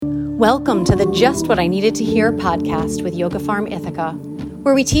Welcome to the Just What I Needed to Hear podcast with Yoga Farm Ithaca,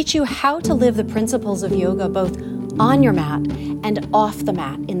 where we teach you how to live the principles of yoga both on your mat and off the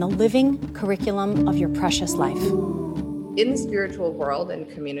mat in the living curriculum of your precious life. In the spiritual world and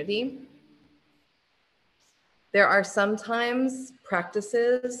community, there are sometimes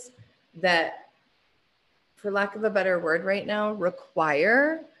practices that, for lack of a better word right now,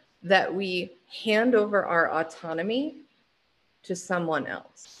 require that we hand over our autonomy to someone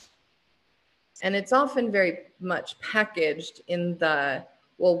else. And it's often very much packaged in the,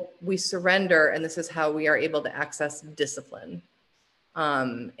 well, we surrender, and this is how we are able to access discipline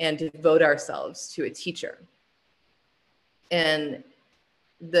and devote ourselves to a teacher. And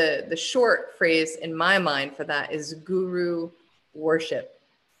the short phrase in my mind for that is guru worship,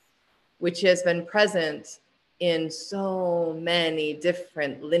 which has been present in so many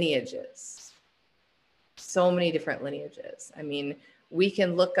different lineages. So many different lineages. I mean, we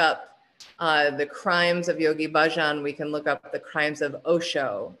can look up the crimes of Yogi Bhajan. We can look up the crimes of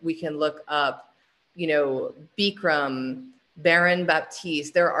Osho. We can look up, Bikram, Baron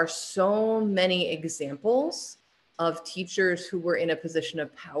Baptiste. There are so many examples of teachers who were in a position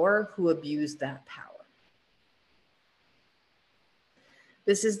of power who abused that power.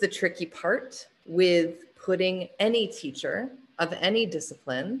 This is the tricky part with putting any teacher of any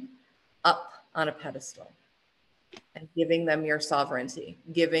discipline up on a pedestal and giving them your sovereignty,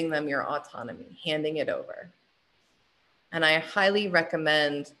 giving them your autonomy, handing it over. And I highly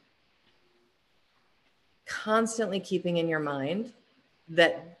recommend constantly keeping in your mind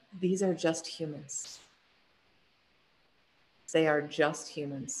that these are just humans. They are just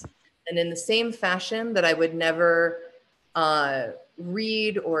humans. And in the same fashion that I would never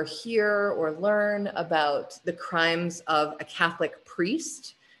read or hear or learn about the crimes of a Catholic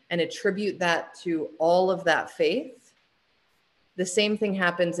priest and attribute that to all of that faith, the same thing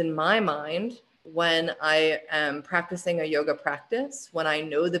happens in my mind when I am practicing a yoga practice, when I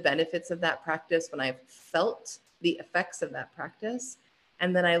know the benefits of that practice, when I've felt the effects of that practice,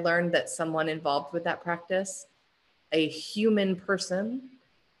 and then I learned that someone involved with that practice, a human person,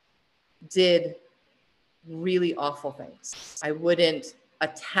 did really awful things. I wouldn't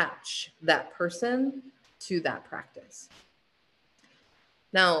attach that person to that practice.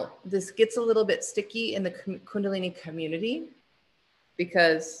 Now, this gets a little bit sticky in the Kundalini community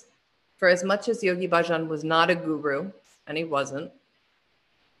because for as much as Yogi Bhajan was not a guru, and he wasn't,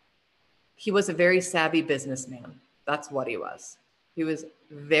 he was a very savvy businessman. That's what he was. He was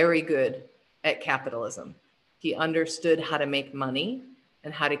very good at capitalism. He understood how to make money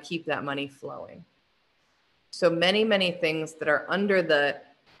and how to keep that money flowing. So many, many things that are under the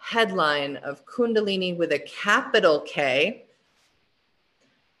headline of Kundalini with a capital K,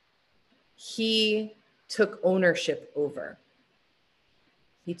 he took ownership over.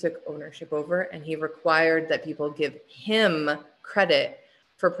 He took ownership over, and he required that people give him credit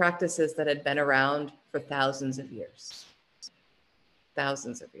for practices that had been around for thousands of years.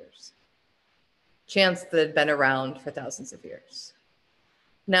 Thousands of years. Chants that had been around for thousands of years.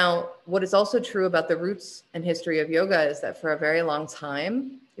 Now, what is also true about the roots and history of yoga is that for a very long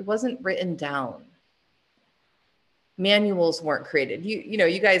time, it wasn't written down. Manuals weren't created.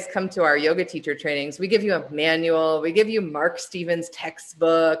 You guys come to our yoga teacher trainings. We give you a manual. We give you Mark Stevens'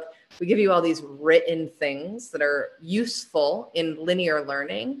 textbook. We give you all these written things that are useful in linear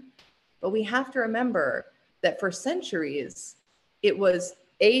learning. But we have to remember that for centuries, it was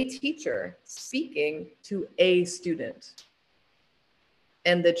a teacher speaking to a student.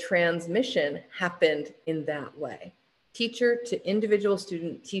 And the transmission happened in that way. Teacher to individual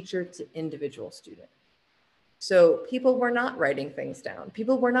student, teacher to individual student. So people were not writing things down.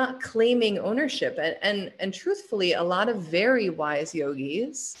 People were not claiming ownership. And truthfully, a lot of very wise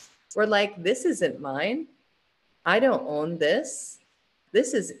yogis were like, this isn't mine. I don't own this.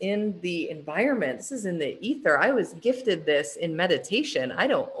 This is in the environment. This is in the ether. I was gifted this in meditation. I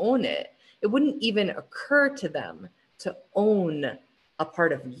don't own it. It wouldn't even occur to them to own a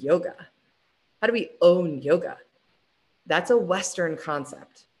part of yoga. How do we own yoga? That's a Western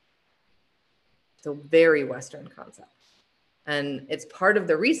concept. It's a very Western concept. And it's part of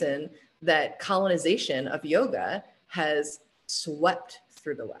the reason that colonization of yoga has swept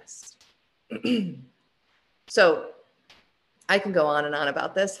through the West. So I can go on and on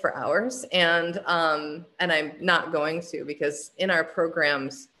about this for hours. And I'm not going to, because in our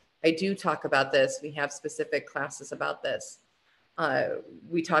programs, I do talk about this. We have specific classes about this.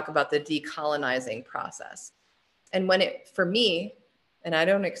 We talk about the decolonizing process. And for me, and I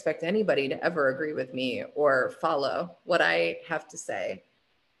don't expect anybody to ever agree with me or follow what I have to say.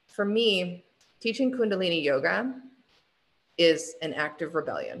 For me, teaching Kundalini Yoga is an act of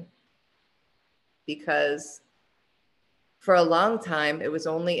rebellion. because for a long time, it was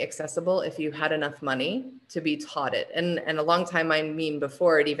only accessible if you had enough money to be taught it. And a long time, I mean,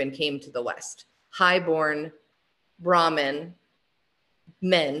 before it even came to the West. High-born Brahmin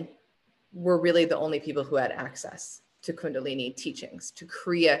men were really the only people who had access to Kundalini teachings, to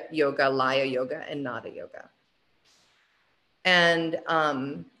Kriya Yoga, Laya Yoga, and Nada Yoga. And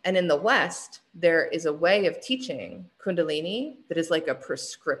in the West, there is a way of teaching Kundalini that is like a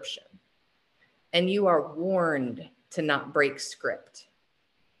prescription. And you are warned to not break script.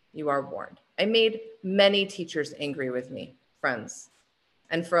 You are warned. I made many teachers angry with me, friends.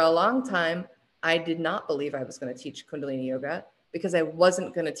 And for a long time, I did not believe I was going to teach Kundalini Yoga because I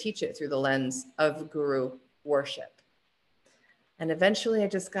wasn't going to teach it through the lens of guru worship. And eventually I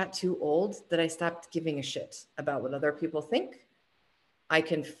just got too old that I stopped giving a shit about what other people think. I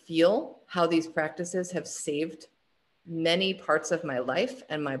can feel how these practices have saved many parts of my life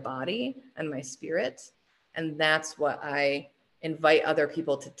and my body and my spirit. And that's what I invite other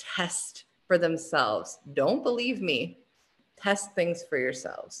people to test for themselves. Don't believe me. Test things for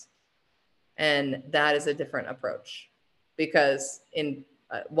yourselves. And that is a different approach. Because in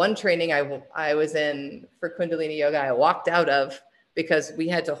one training I was in for Kundalini Yoga, I walked out of because we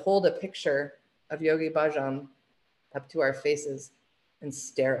had to hold a picture of Yogi Bhajan up to our faces and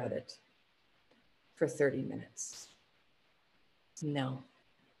stare at it for 30 minutes. No,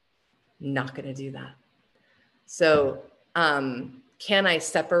 not going to do that. So can I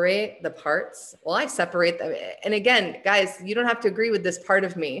separate the parts? Well, I separate them. And again, guys, you don't have to agree with this part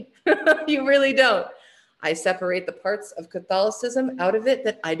of me. You really don't. I separate the parts of Catholicism out of it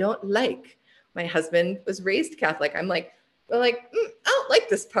that I don't like. My husband was raised Catholic. I'm like, I don't like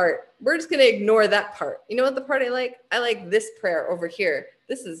this part. We're just going to ignore that part. You know what the part I like? I like this prayer over here.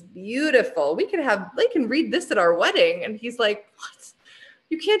 This is beautiful. They can read this at our wedding. And he's like, what?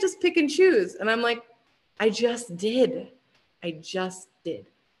 You can't just pick and choose. And I'm like, I just did.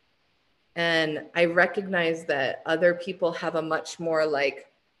 And I recognize that other people have a much more like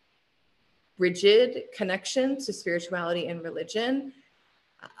rigid connection to spirituality and religion.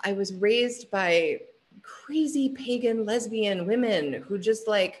 I was raised by crazy pagan lesbian women who just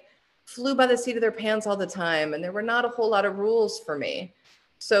like flew by the seat of their pants all the time. And there were not a whole lot of rules for me.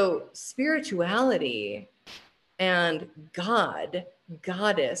 So spirituality and God,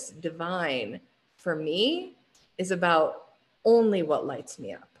 goddess, divine, for me is about only what lights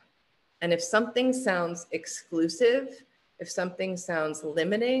me up. And if something sounds exclusive, if something sounds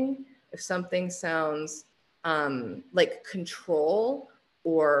limiting, if something sounds like control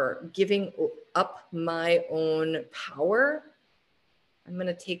or giving up my own power, I'm going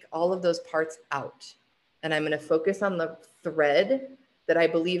to take all of those parts out. And I'm going to focus on the thread that I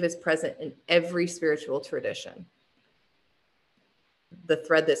believe is present in every spiritual tradition. The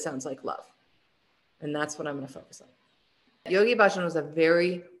thread that sounds like love. And that's what I'm going to focus on. Yogi Bhajan was a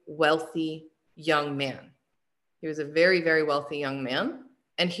very wealthy young man. He was a very, very wealthy young man.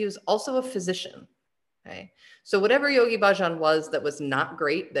 And he was also a physician. Okay. So whatever Yogi Bhajan was that was not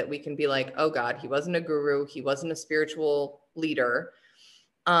great, that we can be like, oh God, he wasn't a guru. He wasn't a spiritual leader.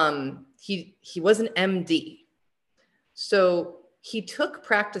 He was an MD. So he took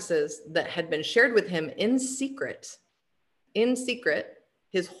practices that had been shared with him in secret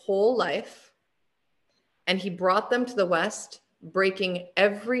his whole life. And he brought them to the West, breaking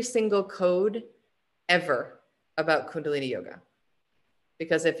every single code ever about Kundalini Yoga.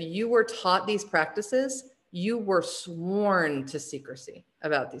 Because if you were taught these practices, you were sworn to secrecy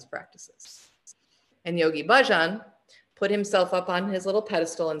about these practices. And Yogi Bhajan put himself up on his little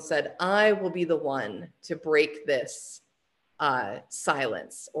pedestal and said, I will be the one to break this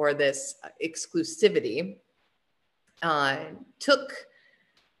silence or this exclusivity. Took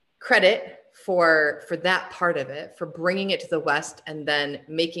credit for that part of it, for bringing it to the West and then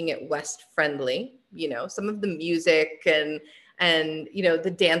making it West friendly. You know, some of the music and you know,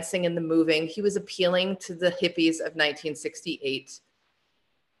 the dancing and the moving. He was appealing to the hippies of 1968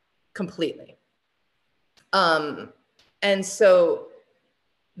 completely. And so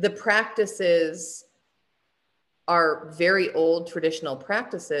the practices are very old traditional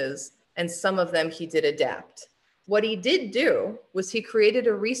practices, and some of them he did adapt. What he did do was he created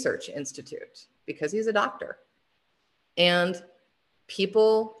a research institute because he's a doctor. And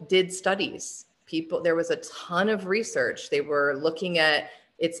people did studies. There was a ton of research. They were looking at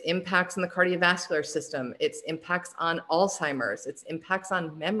its impacts on the cardiovascular system, its impacts on Alzheimer's, its impacts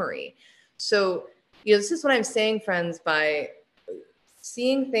on memory. So, you know, this is what I'm saying, friends, by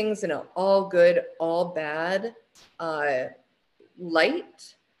seeing things in an all good, all bad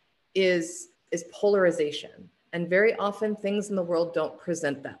light is polarization. And very often things in the world don't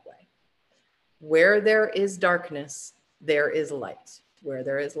present that way. Where there is darkness, there is light. Where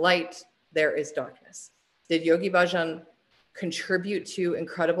there is light, there is darkness. Did Yogi Bhajan contribute to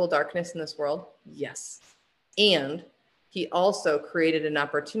incredible darkness in this world? Yes. And he also created an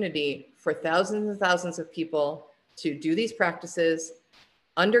opportunity for thousands and thousands of people to do these practices,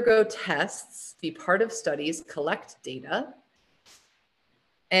 undergo tests, be part of studies, collect data.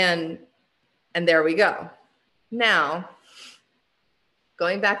 And there we go. Now,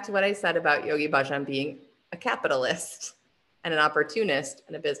 going back to what I said about Yogi Bhajan being a capitalist and an opportunist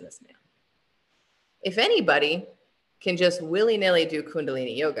and a businessman. If anybody can just willy-nilly do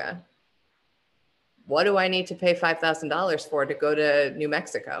Kundalini Yoga, what do I need to pay $5,000 for to go to New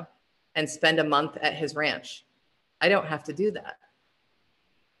Mexico and spend a month at his ranch? I don't have to do that.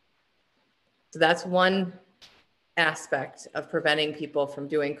 So that's one aspect of preventing people from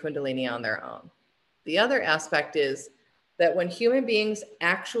doing Kundalini on their own. The other aspect is that when human beings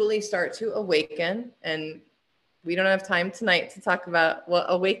actually start to awaken, and we don't have time tonight to talk about what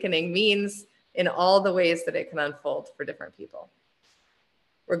awakening means in all the ways that it can unfold for different people.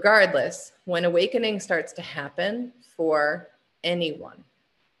 Regardless, when awakening starts to happen for anyone,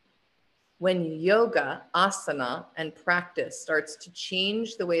 when yoga, asana, and practice starts to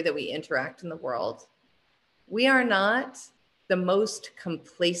change the way that we interact in the world, we are not the most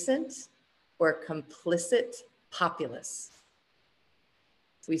complacent or complicit populace.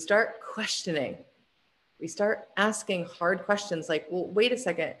 We start questioning. We start asking hard questions like, well, wait a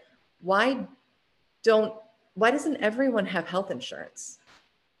second, why doesn't everyone have health insurance?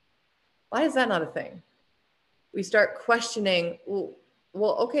 Why is that not a thing? We start questioning, well,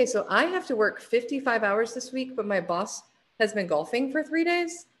 okay, so I have to work 55 hours this week, but my boss has been golfing for 3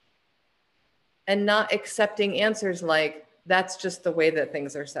 days, and not accepting answers like, that's just the way that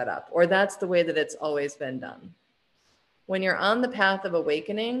things are set up, or that's the way that it's always been done. When you're on the path of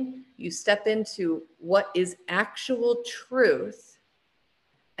awakening, you step into what is actual truth,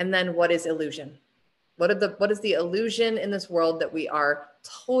 and then what is illusion. What is the illusion in this world that we are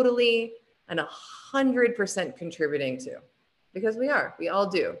totally and 100% contributing to? Because we all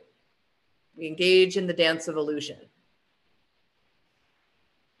do. We engage in the dance of illusion.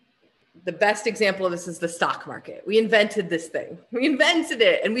 The best example of this is the stock market. We invented this thing. We invented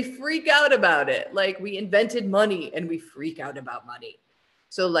it and we freak out about it. Like, we invented money and we freak out about money.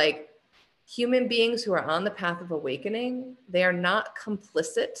 So like, human beings who are on the path of awakening, they are not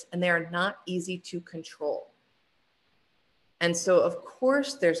complicit and they are not easy to control. And so of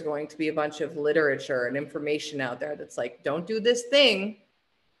course there's going to be a bunch of literature and information out there that's like, don't do this thing.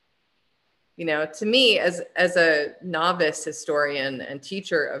 You know, to me, as a novice historian and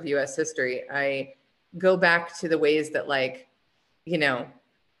teacher of US history, I go back to the ways that, like, you know,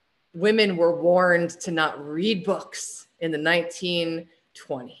 women were warned to not read books in the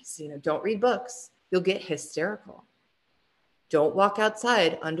 1920s. You know, don't read books. You'll get hysterical. Don't walk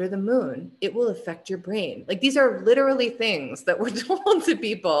outside under the moon. It will affect your brain. Like, these are literally things that were told to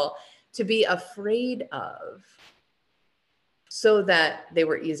people to be afraid of so that they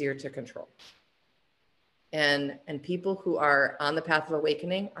were easier to control. And people who are on the path of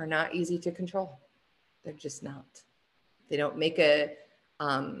awakening are not easy to control. They're just not. They don't make a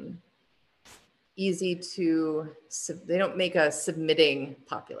they don't make a submitting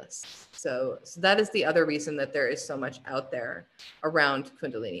populace. So that is the other reason that there is so much out there around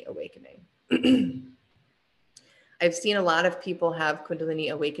Kundalini Awakening. I've seen a lot of people have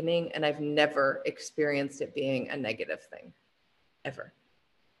Kundalini Awakening, and I've never experienced it being a negative thing, ever.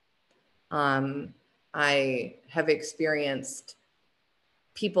 I have experienced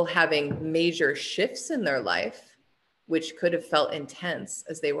people having major shifts in their life, which could have felt intense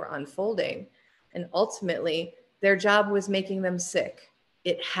as they were unfolding. And ultimately, their job was making them sick.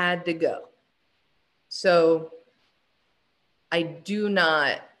 It had to go. So I do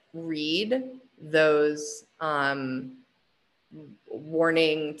not read those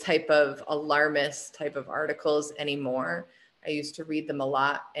warning type of alarmist type of articles anymore. I used to read them a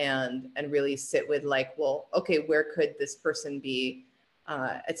lot and really sit with, like, well, okay, where could this person be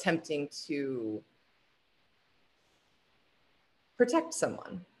attempting to protect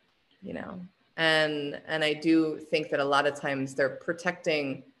someone, you know? And I do think that a lot of times they're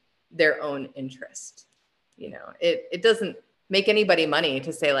protecting their own interest. You know, it doesn't make anybody money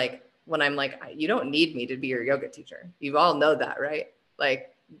to say, like, when I'm like, you don't need me to be your yoga teacher. You all know that, right?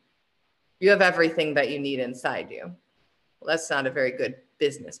 Like, you have everything that you need inside you. Well, that's not a very good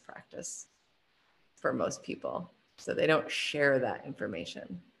business practice for most people. So they don't share that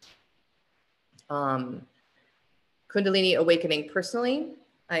information. Kundalini Awakening personally,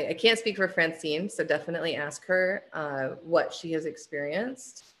 I can't speak for Francine, so definitely ask her what she has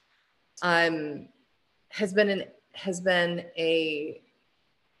experienced. has been a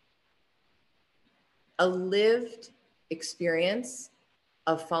lived experience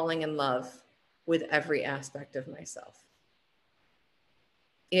of falling in love with every aspect of myself.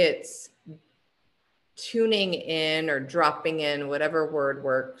 It's tuning in or dropping in, whatever word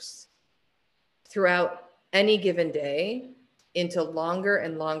works, throughout any given day into longer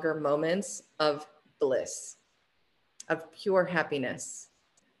and longer moments of bliss, of pure happiness,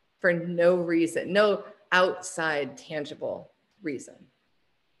 for no reason, no outside tangible reason.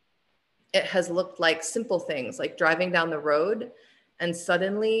 It has looked like simple things like driving down the road and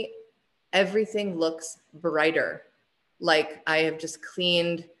suddenly everything looks brighter, like I have just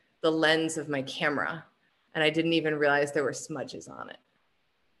cleaned the lens of my camera and I didn't even realize there were smudges on it.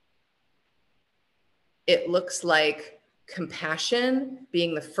 It looks like compassion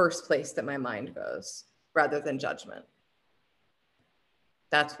being the first place that my mind goes rather than judgment.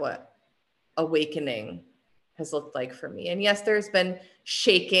 That's what awakening has looked like for me. And yes, there's been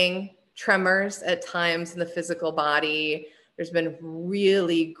shaking, tremors at times in the physical body. There's been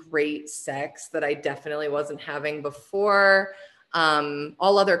really great sex that I definitely wasn't having before.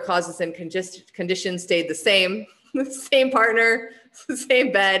 All other causes and conditions stayed the same. The same partner,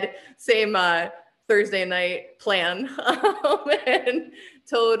 same bed, same Thursday night plan, and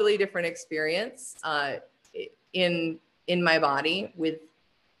totally different experience in my body with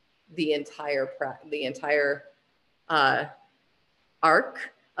the entire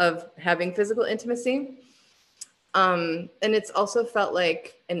arc of having physical intimacy. And it's also felt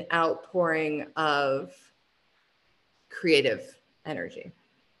like an outpouring of creative energy.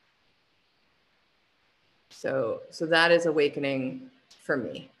 So that is awakening for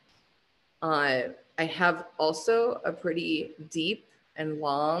me. I have also a pretty deep and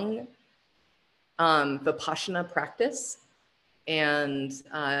long Vipassana practice, and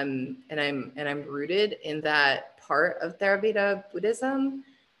I'm rooted in that part of Theravada Buddhism,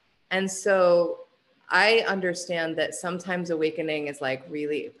 and so I understand that sometimes awakening is like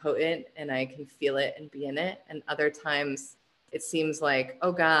really potent, and I can feel it and be in it, and other times it seems like,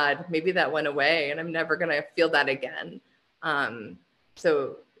 oh God, maybe that went away, and I'm never gonna feel that again.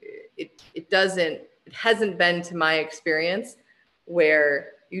 So it hasn't been to my experience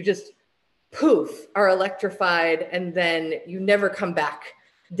where you just poof are electrified and then you never come back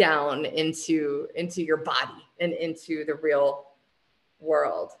down into your body and into the real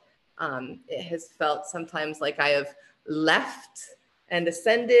world. It has felt sometimes like I have left and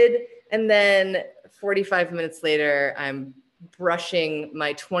ascended, and then 45 minutes later I'm brushing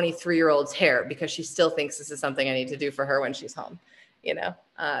my 23-year-old's hair because she still thinks this is something I need to do for her when she's home, you know?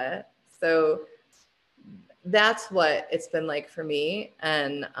 So that's what it's been like for me.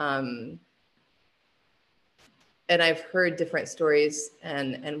 And I've heard different stories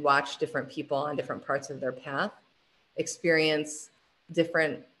and watched different people on different parts of their path experience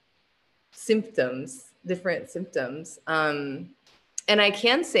different symptoms. And I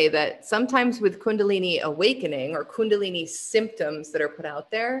can say that sometimes with Kundalini awakening or Kundalini symptoms that are put out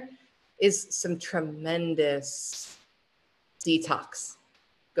there is some tremendous detox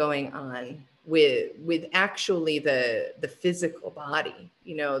going on with actually the physical body.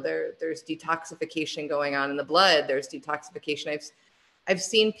 You know, there's detoxification going on in the blood. There's detoxification. I've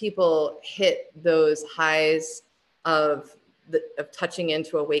seen people hit those highs of touching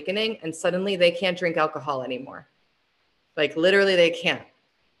into awakening, and suddenly they can't drink alcohol anymore. Like literally they can't.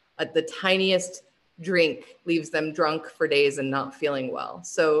 The tiniest drink leaves them drunk for days and not feeling well.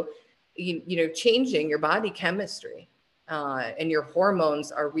 So, you know, changing your body chemistry and your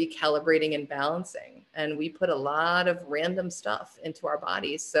hormones are recalibrating and balancing. And we put a lot of random stuff into our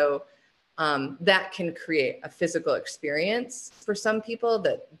bodies. So that can create a physical experience for some people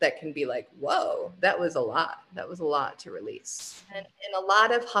that can be like, whoa, that was a lot. That was a lot to release. And in a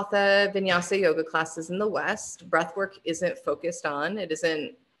lot of Hatha Vinyasa yoga classes in the West, breathwork isn't focused on. It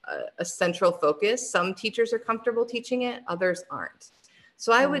isn't a central focus. Some teachers are comfortable teaching it, others aren't.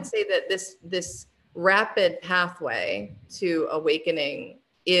 So I would say that this rapid pathway to awakening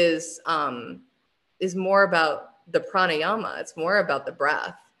is more about the pranayama. It's more about the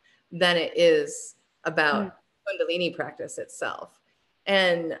breath than it is about Kundalini practice itself.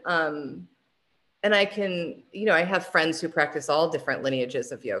 And I can, you know, I have friends who practice all different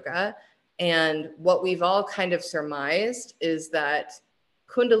lineages of yoga. And what we've all kind of surmised is that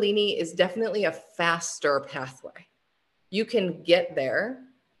Kundalini is definitely a faster pathway. You can get there,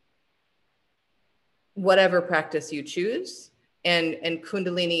 whatever practice you choose. And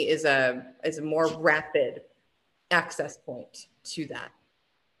Kundalini is a more rapid access point to that.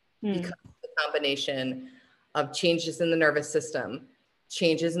 Because of the combination of changes in the nervous system,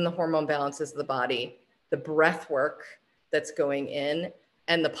 changes in the hormone balances of the body, the breath work that's going in,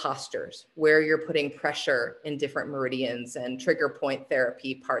 and the postures where you're putting pressure in different meridians and trigger point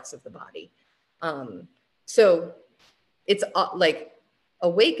therapy parts of the body. So it's like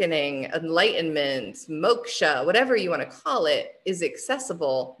awakening, enlightenment, moksha, whatever you want to call it, is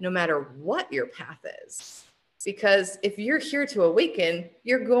accessible no matter what your path is. Because if you're here to awaken,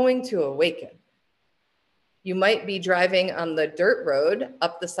 you're going to awaken. You might be driving on the dirt road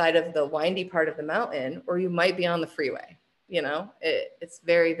up the side of the windy part of the mountain, or you might be on the freeway. You know, it's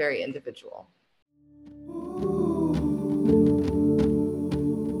very, very individual.